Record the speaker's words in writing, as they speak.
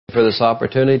For this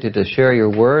opportunity to share your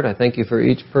word. I thank you for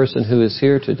each person who is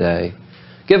here today.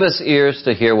 Give us ears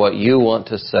to hear what you want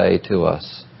to say to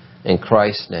us. In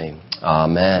Christ's name,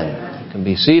 amen. You can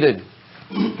be seated.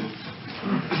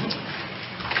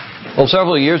 Well,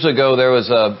 several years ago there was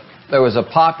a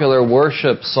popular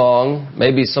worship song.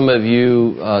 Maybe some of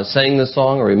you sang the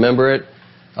song or remember it.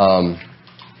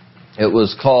 It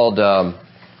was called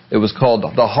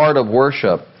 "The Heart of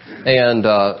Worship," and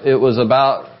it was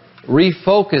about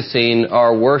refocusing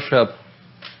our worship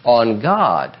on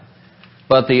God.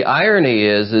 But the irony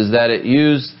is that it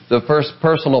used the first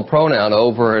personal pronoun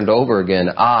over and over again,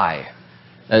 I.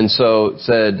 And so it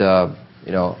said,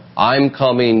 I'm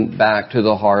coming back to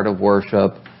the heart of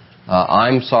worship.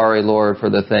 I'm sorry, Lord,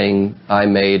 for the thing I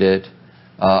made it.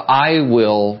 I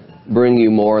will bring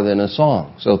you more than a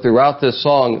song. So throughout this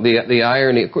song, the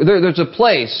irony, there's a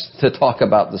place to talk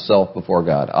about the self before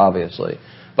God, obviously.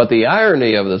 But the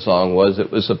irony of the song was it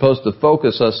was supposed to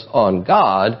focus us on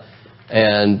God,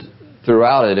 and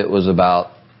throughout it was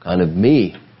about kind of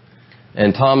me.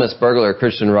 And Thomas Bergler, a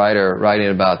Christian writer, writing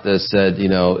about this, said,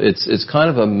 it's kind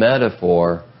of a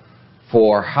metaphor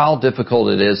for how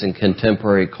difficult it is in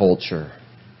contemporary culture.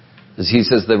 As he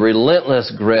says, the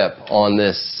relentless grip on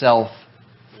this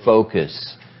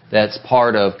self-focus that's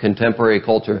part of contemporary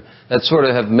culture that sort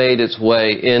of have made its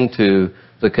way into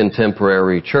the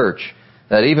contemporary church.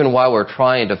 That even while we're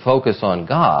trying to focus on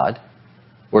God,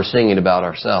 we're singing about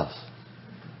ourselves.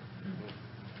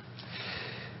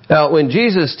 Now, when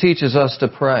Jesus teaches us to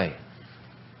pray,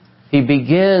 He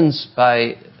begins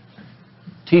by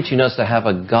teaching us to have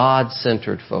a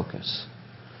God-centered focus,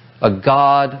 a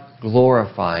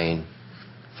God-glorifying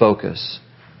focus.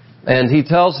 And He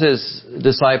tells His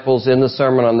disciples in the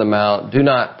Sermon on the Mount, do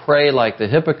not pray like the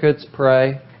hypocrites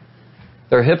pray.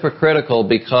 They're hypocritical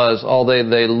because although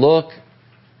they look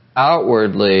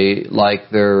outwardly like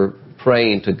they're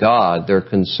praying to God, their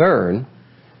concern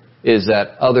is that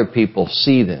other people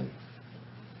see them.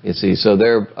 You see, so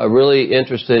they're really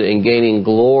interested in gaining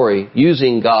glory,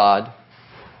 using God,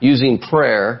 using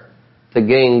prayer to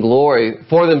gain glory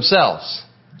for themselves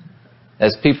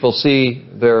as people see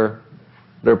their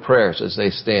prayers as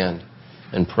they stand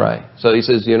and pray. So He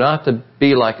says, you're not to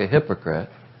be like a hypocrite.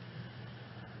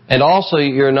 And also,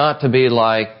 you're not to be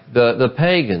like the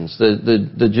pagans,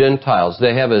 the Gentiles.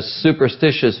 They have a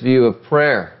superstitious view of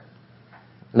prayer.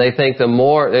 And they think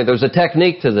there's a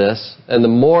technique to this, and the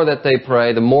more that they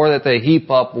pray, the more that they heap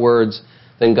up words,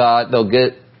 then they'll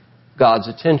get God's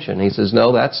attention. He says,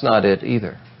 no, that's not it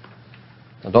either.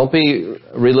 Now, don't be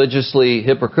religiously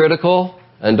hypocritical,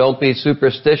 and don't be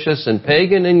superstitious and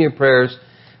pagan in your prayers.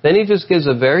 Then He just gives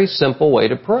a very simple way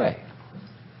to pray,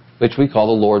 which we call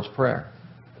the Lord's Prayer.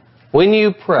 When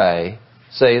you pray,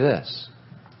 say this.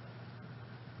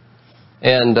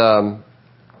 And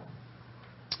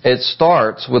it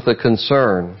starts with a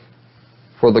concern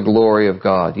for the glory of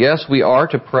God. Yes, we are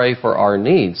to pray for our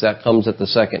needs. That comes at the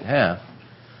second half.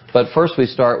 But first we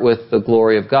start with the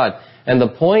glory of God. And the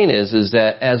point is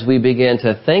that as we begin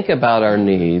to think about our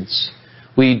needs,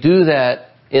 we do that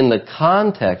in the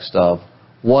context of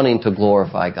wanting to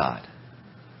glorify God.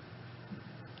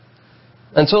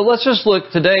 And so let's just look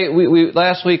today.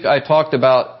 Last week I talked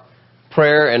about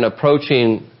prayer and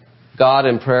approaching God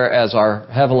in prayer as our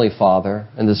Heavenly Father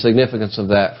and the significance of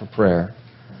that for prayer.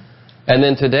 And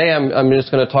then today I'm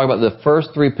just going to talk about the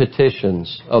first three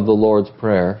petitions of the Lord's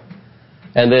Prayer.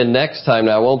 And then next time,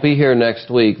 now I won't be here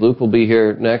next week. Luke will be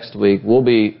here next week.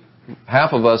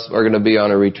 Half of us are going to be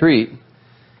on a retreat.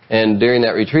 And during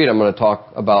that retreat I'm going to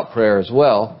talk about prayer as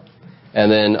well. And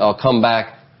then I'll come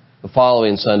back the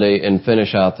following Sunday and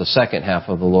finish out the second half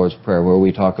of the Lord's Prayer where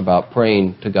we talk about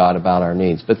praying to God about our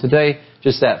needs. But today,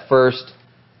 just that first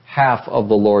half of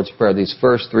the Lord's Prayer, these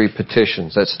first three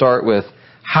petitions that start with,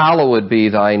 hallowed be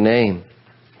thy name.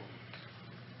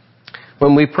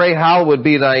 When we pray, hallowed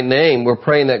be thy name, we're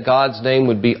praying that God's name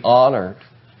would be honored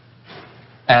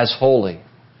as holy.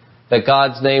 That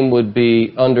God's name would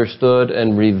be understood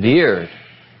and revered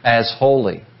as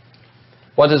holy.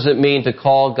 What does it mean to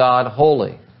call God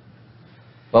holy?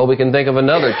 Well, we can think of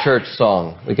another church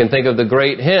song. We can think of the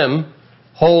great hymn,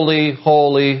 Holy,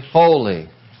 Holy, Holy,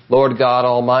 Lord God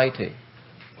Almighty.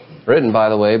 Written, by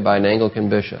the way, by an Anglican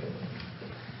bishop.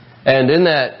 And in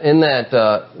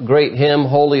that great hymn,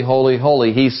 Holy, Holy,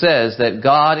 Holy, he says that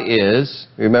God is,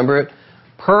 remember it,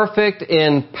 perfect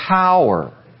in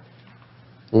power,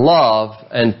 love,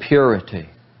 and purity.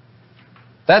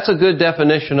 That's a good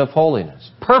definition of holiness.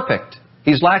 Perfect.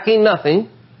 He's lacking nothing.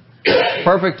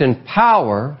 Perfect in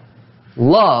power,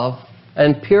 love,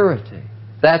 and purity.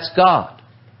 That's God.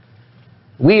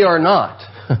 We are not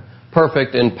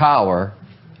perfect in power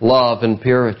love, and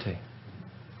purity.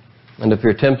 And if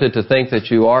you're tempted to think that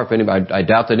you are, I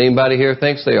doubt that anybody here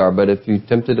thinks they are, but if you're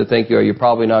tempted to think you are, you're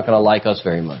probably not going to like us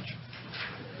very much.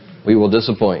 We will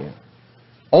disappoint you.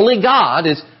 Only God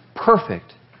is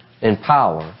perfect in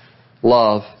power,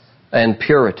 love, and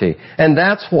purity. And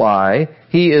that's why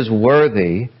He is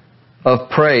worthy of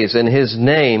praise, and His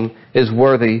name is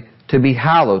worthy to be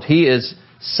hallowed. He is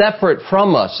separate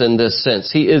from us in this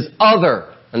sense. He is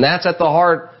other. And that's at the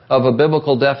heart of a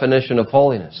biblical definition of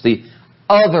holiness, the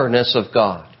otherness of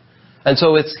God. And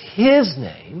so it's His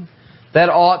name that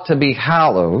ought to be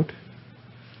hallowed,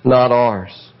 not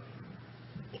ours.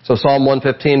 So Psalm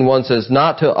 115:1 says,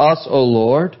 "Not to us, O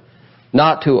Lord,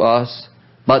 not to us,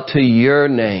 but to your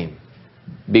name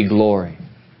be glory."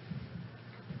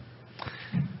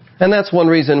 And that's one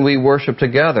reason we worship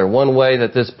together. One way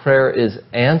that this prayer is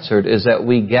answered is that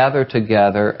we gather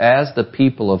together as the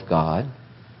people of God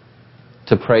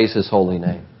to praise His holy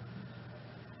name,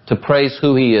 to praise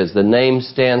who He is. The name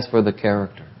stands for the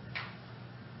character.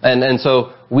 And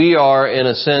so we are, in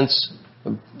a sense,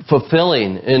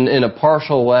 fulfilling in a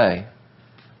partial way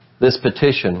this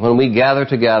petition when we gather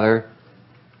together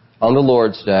on the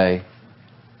Lord's Day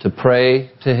to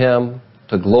pray to Him,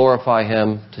 to glorify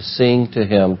Him, to sing to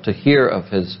Him, to hear of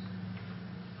His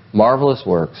marvelous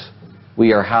works.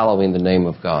 We are hallowing the name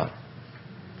of God.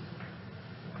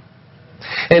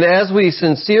 And as we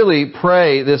sincerely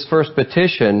pray this first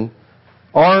petition,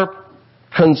 our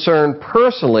concern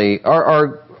personally,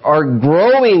 our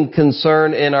growing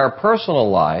concern in our personal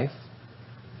life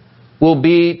will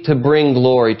be to bring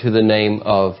glory to the name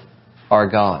of our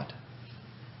God.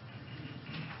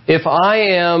 If I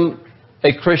am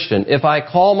a Christian, if I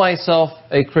call myself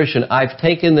a Christian, I've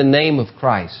taken the name of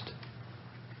Christ.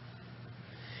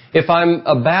 If I'm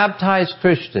a baptized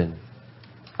Christian,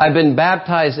 I've been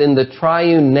baptized in the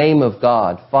triune name of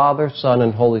God, Father, Son,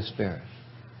 and Holy Spirit.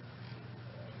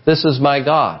 This is my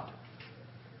God.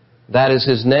 That is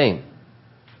His name.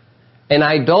 And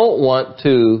I don't want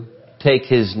to take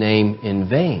His name in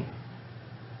vain.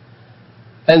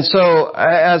 And so,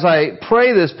 as I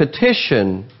pray this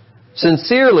petition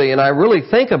sincerely, and I really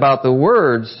think about the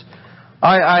words,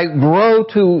 I grow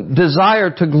to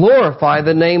desire to glorify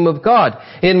the name of God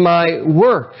in my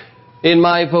work, in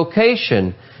my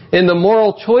vocation, in the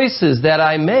moral choices that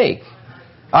I make.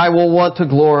 I will want to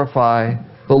glorify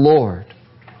the Lord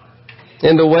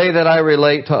in the way that I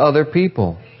relate to other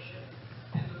people.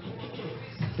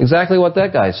 Exactly what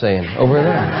that guy's saying over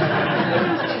there.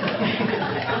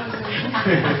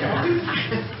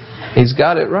 He's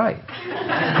got it right.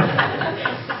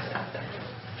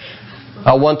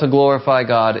 I want to glorify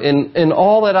God in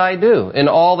all that I do, in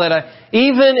all that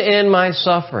even in my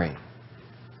suffering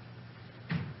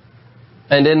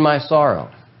and in my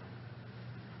sorrow.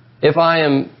 If I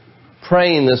am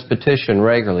praying this petition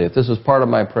regularly, if this is part of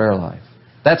my prayer life,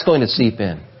 that's going to seep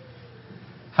in.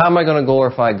 How am I going to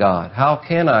glorify God? How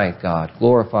can I, God,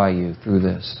 glorify You through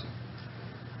this?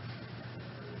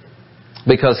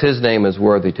 Because His name is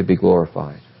worthy to be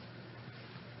glorified.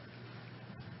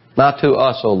 Not to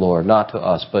us, O Lord, not to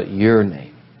us, but Your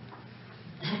name.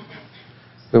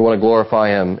 We want to glorify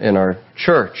Him in our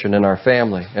church and in our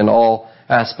family, in all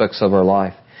aspects of our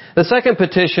life. The second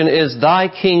petition is, Thy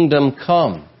kingdom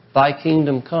come. Thy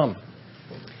kingdom come.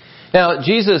 Now,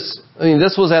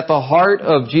 this was at the heart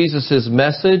of Jesus'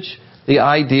 message, the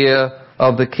idea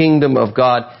of the kingdom of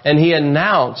God. And He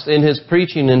announced in His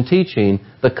preaching and teaching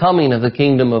the coming of the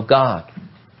kingdom of God.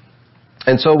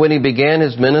 And so when He began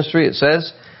His ministry, it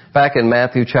says back in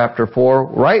Matthew chapter 4,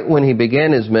 right when He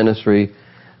began His ministry,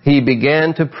 He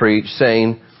began to preach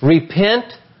saying, Repent,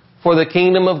 for the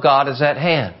kingdom of God is at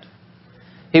hand.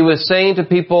 He was saying to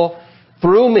people,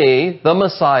 through me, the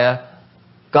Messiah,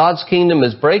 God's kingdom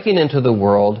is breaking into the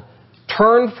world.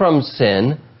 Turn from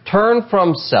sin, turn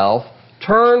from self,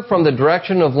 turn from the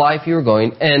direction of life you're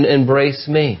going, and embrace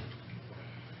me.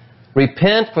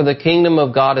 Repent, for the kingdom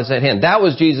of God is at hand. That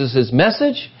was Jesus'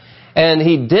 message, and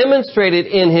He demonstrated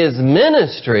in His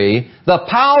ministry the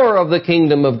power of the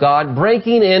kingdom of God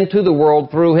breaking into the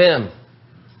world through Him.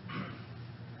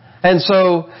 And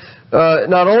so,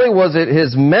 not only was it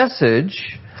His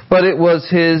message, but it was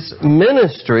His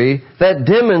ministry that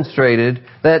demonstrated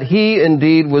that He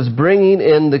indeed was bringing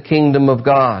in the kingdom of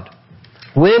God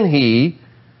when He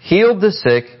healed the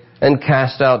sick and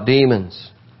cast out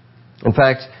demons. In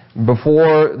fact,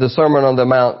 before the Sermon on the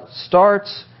Mount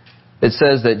starts, it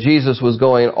says that Jesus was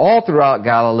going all throughout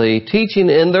Galilee, teaching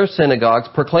in their synagogues,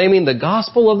 proclaiming the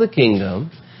gospel of the kingdom,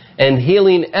 and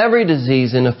healing every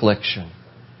disease and affliction.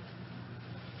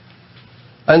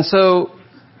 And so,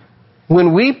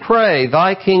 when we pray,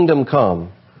 Thy kingdom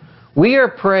come, We are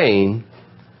praying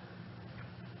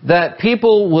that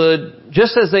people would,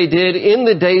 just as they did in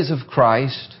the days of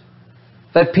Christ,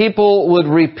 that people would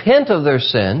repent of their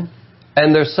sin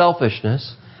and their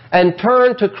selfishness and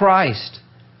turn to Christ.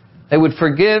 They would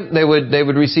forgive, they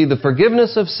would receive the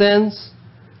forgiveness of sins,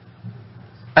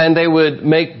 and they would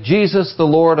make Jesus the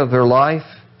Lord of their life.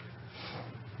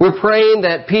 We're praying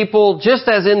that people, just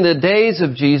as in the days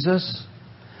of Jesus,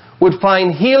 would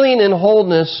find healing and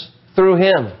wholeness through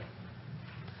Him.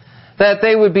 That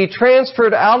they would be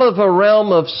transferred out of a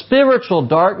realm of spiritual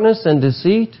darkness and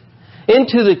deceit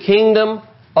into the kingdom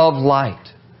of light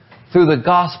through the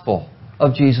gospel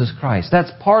of Jesus Christ.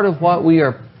 That's part of what we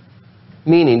are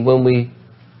meaning when we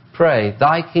pray,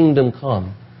 Thy kingdom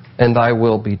come and Thy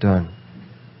will be done.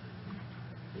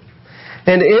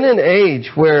 And in an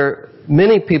age where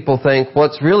many people think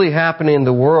what's really happening in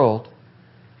the world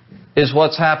is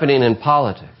what's happening in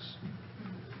politics,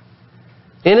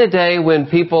 in a day when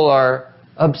people are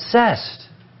obsessed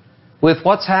with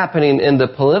what's happening in the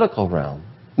political realm,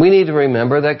 we need to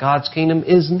remember that God's kingdom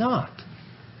is not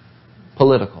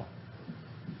political.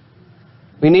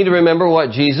 We need to remember what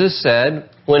Jesus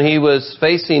said when He was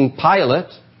facing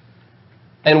Pilate.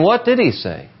 And what did He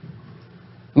say?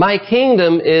 My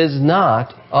kingdom is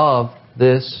not of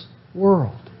this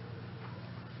world.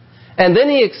 And then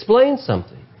He explained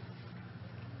something.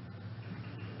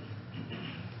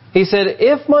 He said,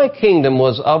 if my kingdom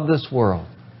was of this world,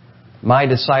 my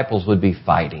disciples would be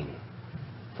fighting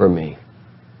for me.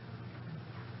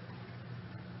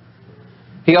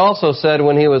 He also said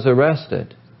when He was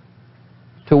arrested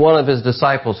to one of His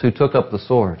disciples who took up the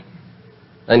sword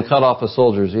and cut off a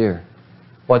soldier's ear,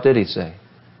 what did He say?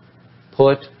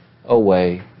 Put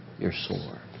away your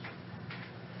sword.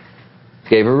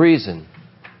 Gave a reason.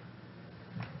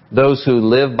 Those who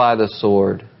live by the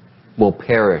sword will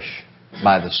perish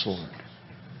by the sword.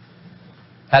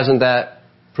 Hasn't that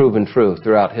proven true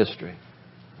throughout history?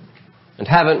 And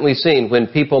haven't we seen when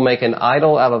people make an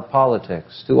idol out of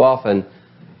politics, too often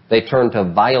they turn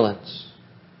to violence.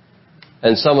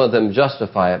 And some of them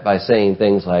justify it by saying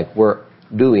things like, we're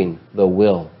doing the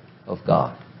will of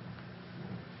God.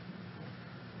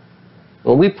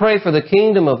 When we pray for the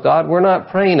kingdom of God, we're not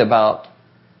praying about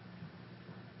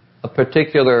a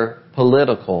particular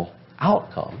political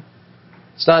outcome.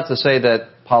 It's not to say that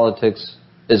politics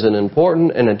isn't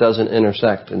important and it doesn't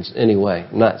intersect in any way.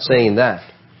 I'm not saying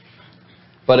that.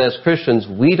 But as Christians,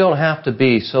 we don't have to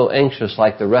be so anxious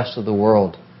like the rest of the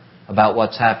world about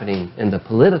what's happening in the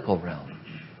political realm.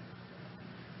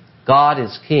 God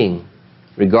is king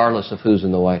regardless of who's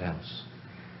in the White House.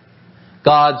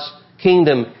 God's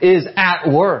kingdom is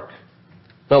at work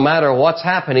no matter what's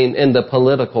happening in the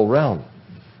political realm.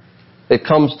 It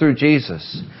comes through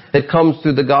Jesus. It comes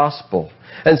through the gospel.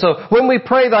 And so when we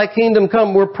pray, Thy kingdom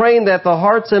come, we're praying that the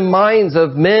hearts and minds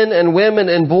of men and women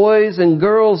and boys and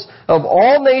girls of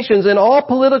all nations and all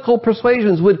political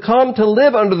persuasions would come to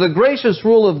live under the gracious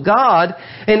rule of God.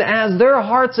 And as their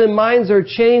hearts and minds are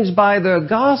changed by the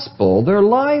gospel, their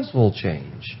lives will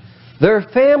change. Their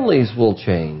families will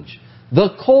change. The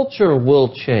culture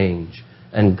will change.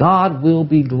 And God will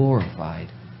be glorified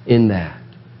in that.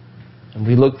 And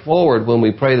we look forward when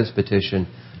we pray this petition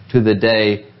to the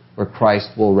day where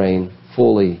Christ will reign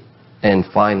fully and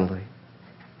finally.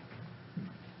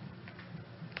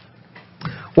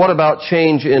 What about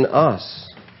change in us?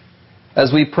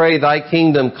 As we pray, Thy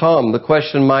kingdom come, the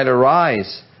question might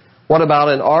arise, what about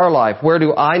in our life? Where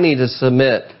do I need to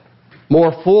submit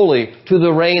more fully to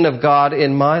the reign of God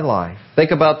in my life?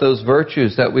 Think about those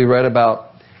virtues that we read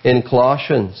about in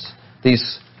Colossians.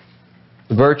 These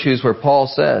virtues where Paul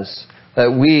says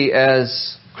that we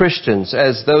as Christians,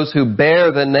 as those who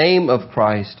bear the name of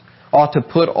Christ, ought to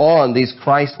put on these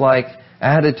Christ-like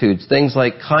attitudes, things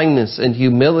like kindness and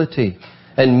humility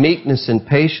and meekness and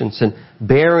patience and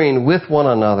bearing with one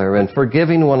another and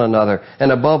forgiving one another,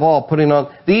 and above all, putting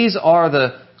on. These are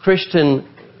the Christian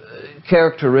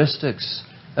characteristics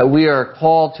that we are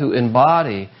called to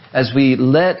embody as we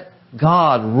let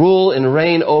God rule and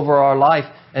reign over our life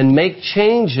and make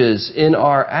changes in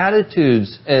our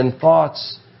attitudes and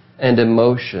thoughts and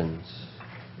emotions,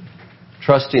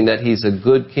 trusting that He's a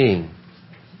good King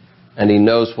and He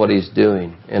knows what He's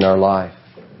doing in our life.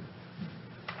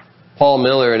 Paul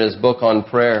Miller, in his book on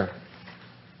prayer,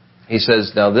 he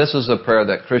says, now this is a prayer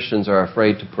that Christians are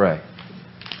afraid to pray.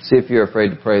 See if you're afraid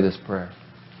to pray this prayer.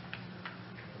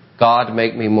 God,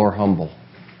 make me more humble.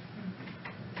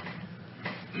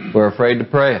 We're afraid to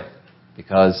pray it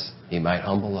because He might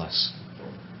humble us.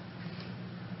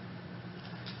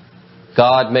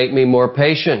 God, make me more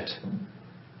patient.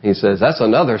 He says, that's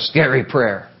another scary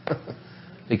prayer.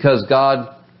 Because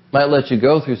God Might let you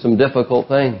go through some difficult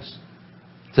things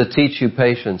to teach you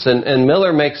patience. And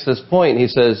Miller makes this point. He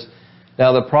says,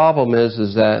 now the problem is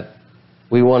that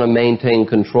we want to maintain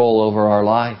control over our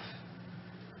life.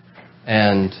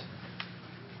 And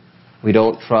we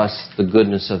don't trust the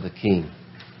goodness of the King.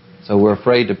 So we're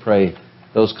afraid to pray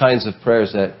those kinds of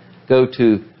prayers that go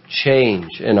to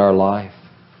change in our life.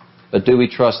 But do we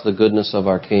trust the goodness of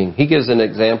our King? He gives an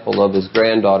example of his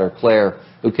granddaughter, Claire,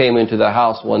 who came into the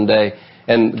house one day.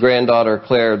 And granddaughter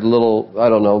Claire, little, I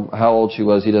don't know how old she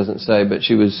was, he doesn't say, but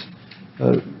she was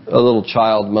a little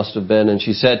child, must have been. And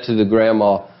she said to the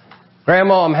grandma,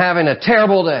 "Grandma, I'm having a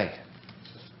terrible day."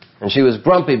 And she was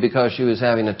grumpy because she was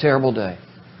having a terrible day.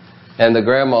 And the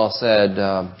grandma said,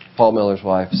 Paul Miller's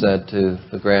wife said to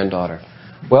the granddaughter,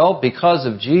 "Well, because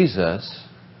of Jesus,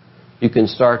 you can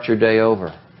start your day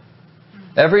over.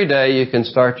 Every day you can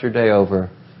start your day over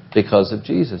because of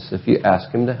Jesus if you ask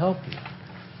Him to help you."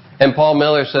 And Paul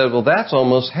Miller said, well, that's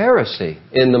almost heresy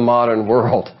in the modern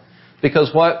world. Because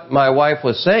what my wife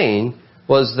was saying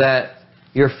was that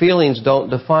your feelings don't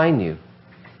define you.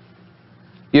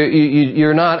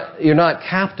 You're not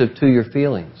captive to your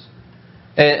feelings.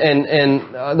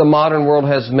 And the modern world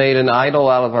has made an idol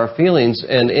out of our feelings,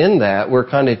 and in that we're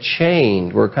kind of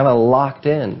chained, we're kind of locked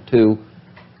in to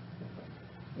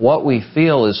what we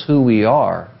feel is who we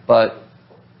are. But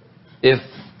if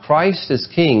Christ is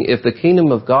King, if the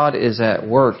kingdom of God is at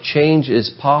work, change is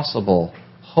possible,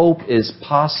 hope is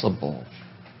possible,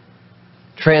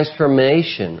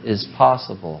 transformation is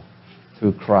possible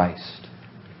through Christ,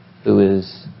 who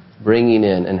is bringing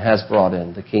in and has brought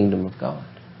in the kingdom of God.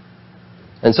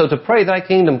 And so to pray, "Thy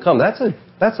kingdom come," that's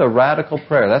a radical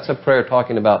prayer. That's a prayer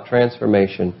talking about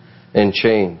transformation and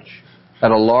change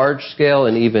at a large scale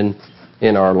and even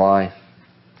in our life.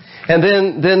 And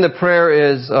then the prayer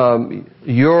is,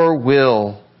 "Your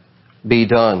will be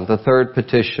done." The third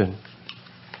petition.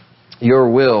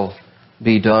 Your will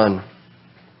be done.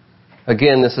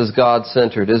 Again, this is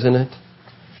God-centered, isn't it?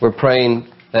 We're praying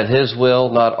that His will,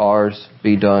 not ours,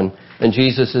 be done. And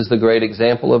Jesus is the great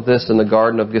example of this in the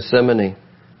Garden of Gethsemane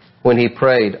when He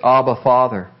prayed, "Abba,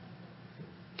 Father,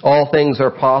 all things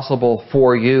are possible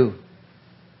for you."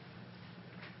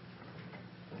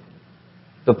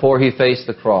 Before He faced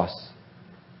the cross,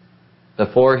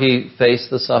 before He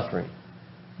faced the suffering,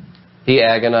 He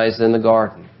agonized in the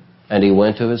garden and He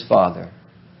went to His Father.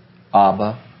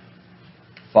 "Abba,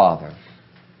 Father,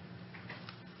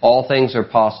 all things are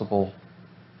possible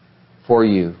for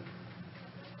you.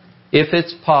 If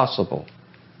it's possible,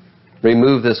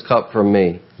 remove this cup from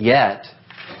me. Yet,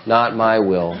 not my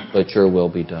will, but your will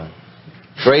be done."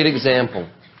 Great example.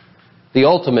 The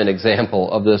ultimate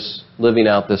example of this, living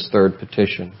out this third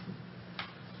petition.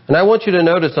 And I want you to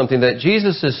notice something, that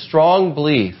Jesus' strong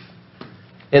belief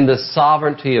in the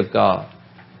sovereignty of God,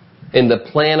 in the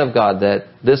plan of God, that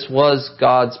this was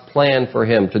God's plan for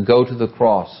Him to go to the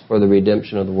cross for the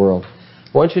redemption of the world.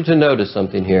 I want you to notice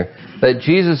something here, that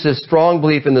Jesus' strong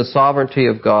belief in the sovereignty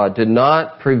of God did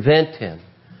not prevent Him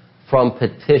from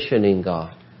petitioning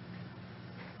God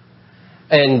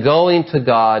and going to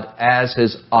God as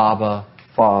His Abba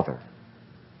Father.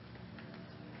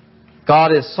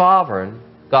 God is sovereign.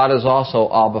 God is also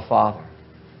Abba Father.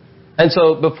 And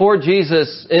so before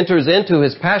Jesus enters into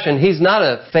His passion, He's not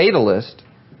a fatalist.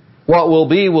 What will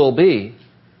be,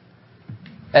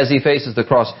 as He faces the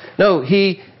cross. No,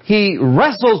 He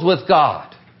wrestles with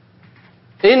God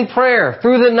in prayer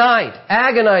through the night,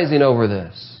 agonizing over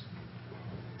this.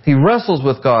 He wrestles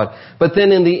with God. But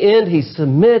then in the end, He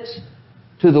submits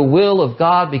to the will of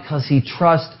God because He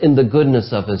trusts in the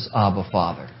goodness of His Abba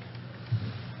Father.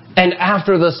 And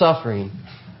after the suffering,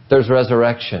 there's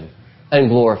resurrection and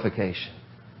glorification.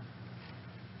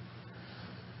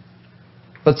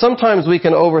 But sometimes we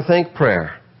can overthink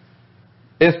prayer.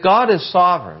 If God is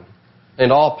sovereign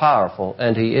and all-powerful,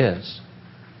 and He is,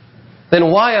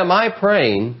 then why am I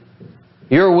praying,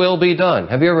 "Your will be done"?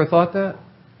 Have you ever thought that?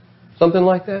 Something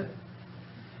like that?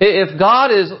 If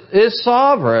God is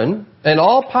sovereign and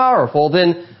all-powerful,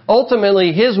 then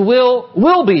ultimately His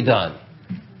will be done.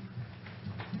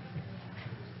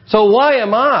 So why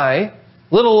am I,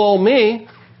 little old me,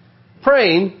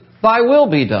 praying, "Thy will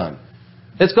be done"?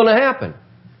 It's going to happen.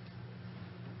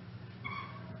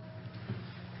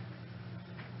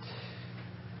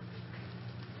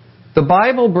 The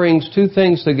Bible brings two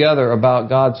things together about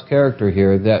God's character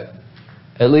here that,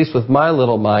 at least with my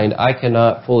little mind, I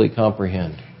cannot fully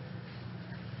comprehend.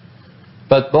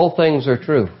 But both things are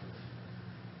true.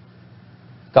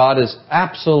 God is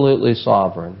absolutely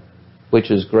sovereign, which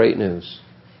is great news.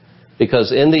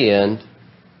 Because in the end,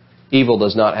 evil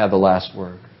does not have the last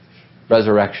word.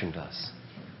 Resurrection does.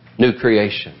 New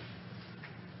creation.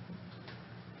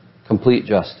 complete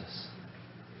justice.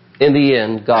 In the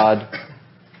end, God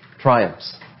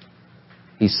triumphs.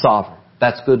 He's sovereign.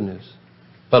 That's good news.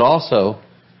 But also,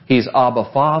 He's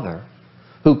Abba Father,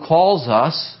 who calls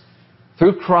us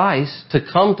through Christ to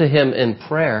come to Him in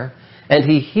prayer, and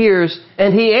He hears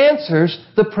and He answers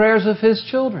the prayers of His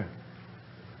children.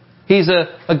 He's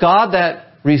a God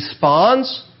that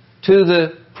responds to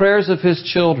the prayers of His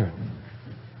children.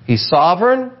 He's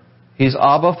sovereign. He's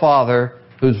Abba Father,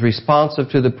 who's responsive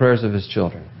to the prayers of His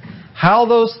children. How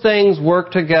those things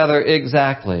work together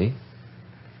exactly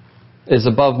is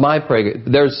above my pay.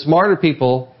 There's smarter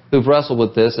people who've wrestled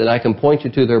with this, and I can point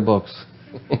you to their books.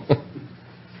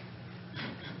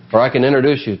 Or I can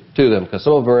introduce you to them, because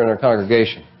some of them are in our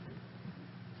congregation.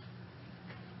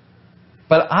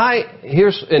 But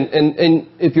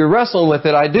if you're wrestling with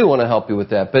it, I do want to help you with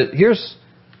that. But here's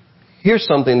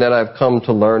something that I've come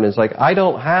to learn is like, I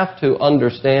don't have to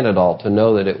understand it all to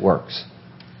know that it works.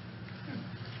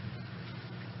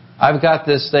 I've got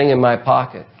this thing in my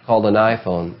pocket called an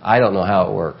iPhone. I don't know how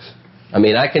it works. I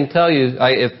mean, I can tell you,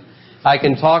 if I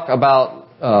can talk about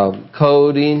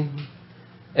coding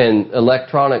and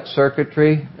electronic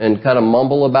circuitry and kind of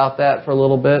mumble about that for a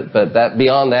little bit, but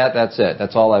beyond that, that's it.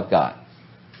 That's all I've got.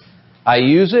 I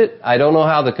use it. I don't know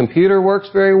how the computer works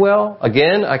very well.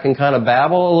 Again, I can kind of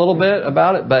babble a little bit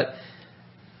about it, but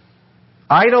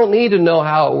I don't need to know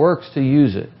how it works to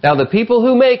use it. Now, the people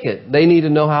who make it, they need to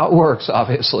know how it works,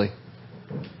 obviously.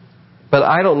 But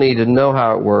I don't need to know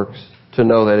how it works to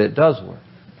know that it does work.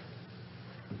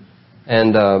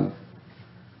 And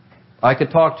I could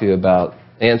talk to you about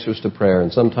answers to prayer,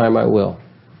 and sometime I will.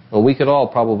 Well, we could all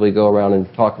probably go around and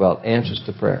talk about answers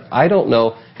to prayer. I don't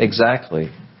know exactly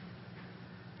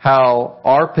how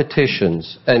our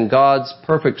petitions and God's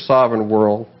perfect sovereign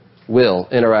world will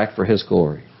interact for His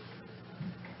glory.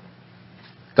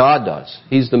 God does.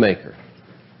 He's the maker.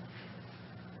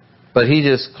 But He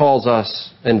just calls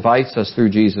us, invites us through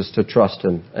Jesus to trust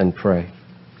Him and pray.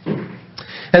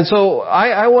 And so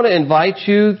I want to invite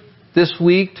you this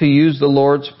week to use the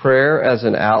Lord's Prayer as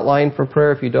an outline for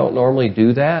prayer if you don't normally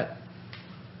do that.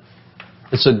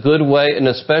 It's a good way, and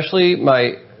especially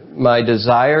my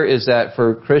desire is that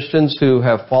for Christians who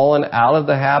have fallen out of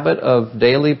the habit of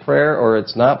daily prayer, or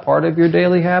it's not part of your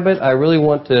daily habit, I really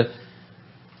want to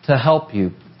help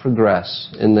you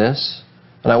progress in this.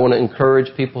 And I want to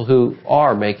encourage people who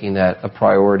are making that a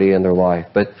priority in their life.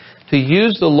 But to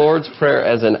use the Lord's Prayer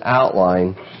as an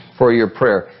outline for your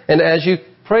prayer. And as you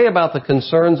pray about the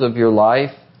concerns of your life,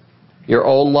 your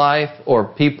own life,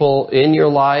 or people in your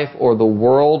life, or the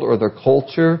world, or the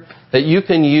culture, that you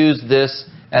can use this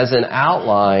as an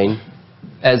outline,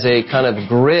 as a kind of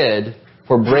grid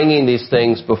for bringing these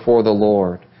things before the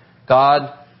Lord.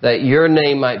 God, that your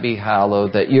name might be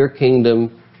hallowed, that your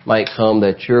kingdom might come,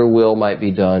 that your will might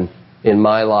be done in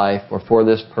my life, or for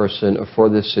this person, or for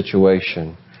this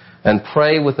situation. And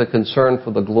pray with a concern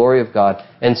for the glory of God,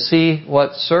 and see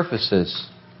what surfaces.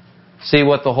 See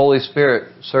what the Holy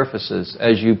Spirit surfaces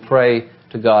as you pray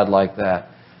to God like that.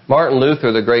 Martin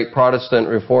Luther, the great Protestant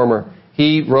reformer,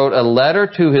 he wrote a letter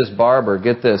to his barber.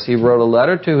 Get this. He wrote a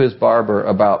letter to his barber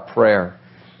about prayer.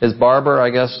 His barber,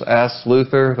 I guess, asked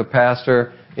Luther, the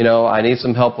pastor, I need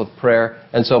some help with prayer.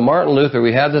 And so Martin Luther,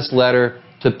 we have this letter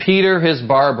to Peter, his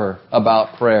barber,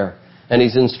 about prayer. And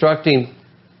he's instructing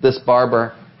this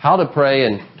barber how to pray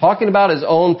and talking about his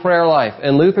own prayer life.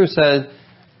 And Luther said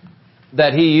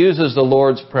that he uses the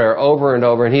Lord's Prayer over and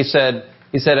over. And he said,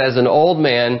 as an old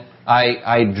man,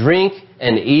 I drink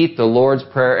and eat the Lord's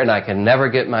Prayer, and I can never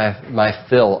get my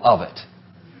fill of it.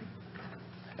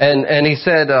 And he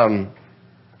said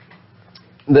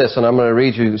this, and I'm going to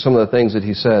read you some of the things that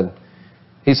he said.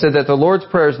 He said that the Lord's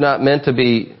Prayer is not meant to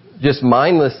be just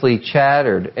mindlessly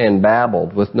chattered and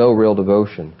babbled with no real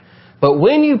devotion. But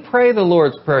when you pray the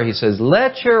Lord's Prayer, he says,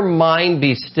 let your mind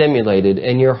be stimulated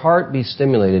and your heart be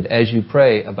stimulated as you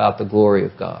pray about the glory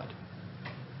of God.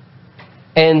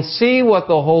 And see what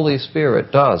the Holy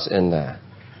Spirit does in that.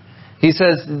 He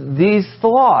says, these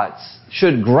thoughts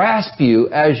should grasp you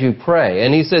as you pray.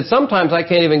 And he said, sometimes I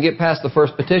can't even get past the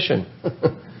first petition.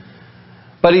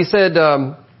 But he said,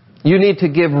 you need to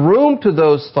give room to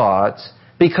those thoughts,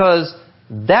 because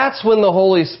that's when the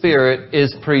Holy Spirit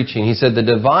is preaching. He said the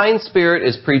divine Spirit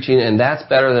is preaching, and that's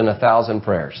better than 1,000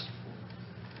 prayers.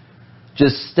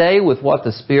 Just stay with what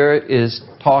the Spirit is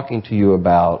talking to you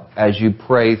about as you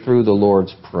pray through the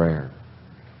Lord's Prayer.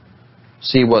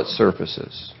 See what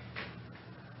surfaces.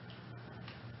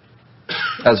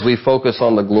 As we focus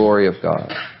on the glory of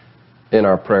God in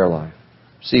our prayer life,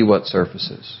 see what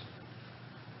surfaces.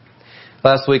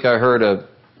 Last week I heard a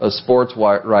sports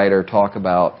writer talk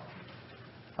about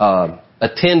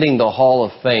attending the Hall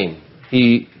of Fame.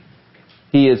 He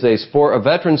is a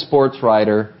veteran sports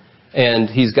writer, and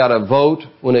he's got a vote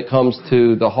when it comes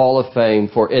to the Hall of Fame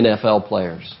for NFL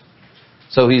players.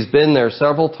 So he's been there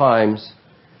several times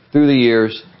through the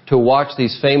years to watch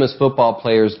these famous football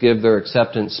players give their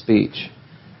acceptance speech.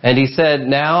 And he said,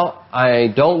 now I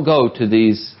don't go to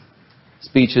these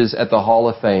speeches at the Hall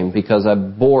of Fame because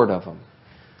I'm bored of them.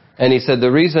 And he said,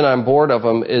 the reason I'm bored of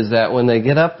them is that when they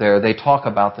get up there, they talk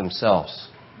about themselves.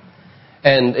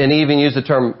 And he even used the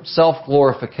term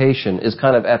self-glorification is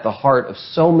kind of at the heart of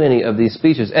so many of these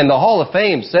speeches. And the Hall of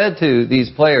Fame said to these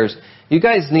players, you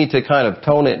guys need to kind of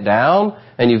tone it down,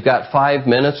 and you've got 5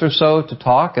 minutes or so to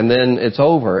talk, and then it's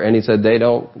over. And he said they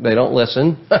don't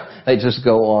listen. They just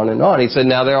go on and on. He said,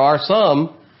 now there are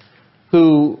some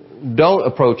who don't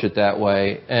approach it that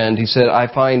way. And he said,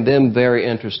 I find them very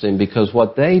interesting because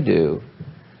what they do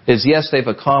is, yes, they've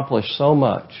accomplished so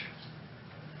much,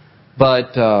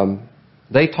 but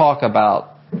they talk about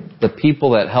the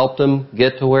people that helped them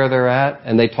get to where they're at,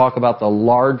 and they talk about the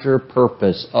larger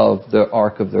purpose of the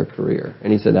arc of their career.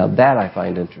 And he said, now that I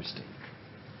find interesting.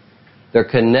 They're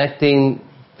connecting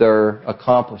their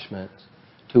accomplishments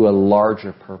to a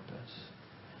larger purpose.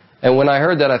 And when I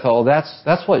heard that, I thought, well,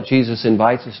 that's what Jesus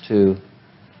invites us to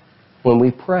when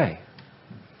we pray.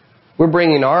 We're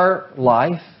bringing our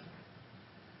life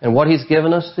and what He's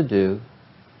given us to do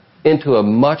into a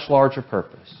much larger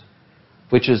purpose,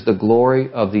 which is the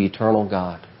glory of the eternal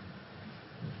God.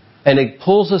 And it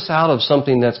pulls us out of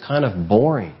something that's kind of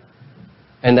boring.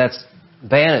 And that's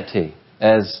vanity,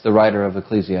 as the writer of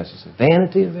Ecclesiastes said.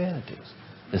 Vanity of vanities.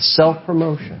 The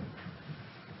self-promotion.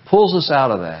 Pulls us out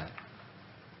of that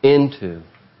into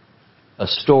a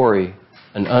story,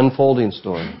 an unfolding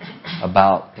story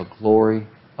about the glory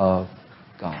of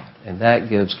God. And that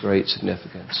gives great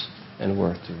significance and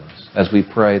worth to us as we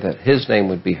pray that His name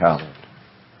would be hallowed,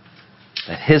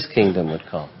 that His kingdom would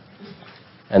come,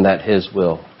 and that His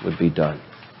will would be done.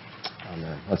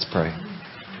 Amen. Let's pray.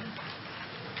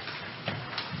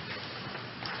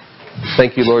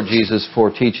 Thank you, Lord Jesus,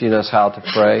 for teaching us how to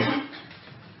pray.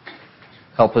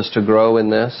 Help us to grow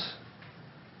in this.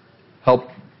 Help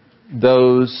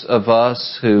those of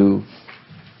us who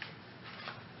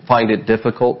find it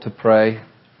difficult to pray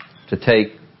to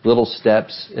take little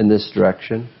steps in this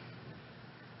direction.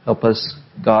 Help us,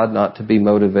 God, not to be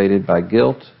motivated by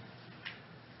guilt,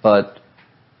 but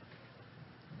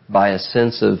by a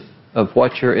sense of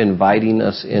what You're inviting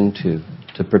us into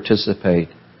to participate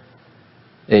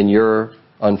in Your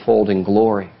unfolding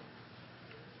glory.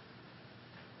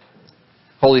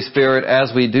 Holy Spirit,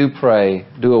 as we do pray,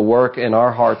 do a work in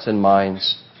our hearts and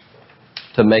minds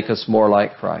to make us more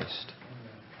like Christ.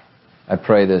 I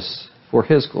pray this for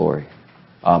His glory.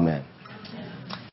 Amen.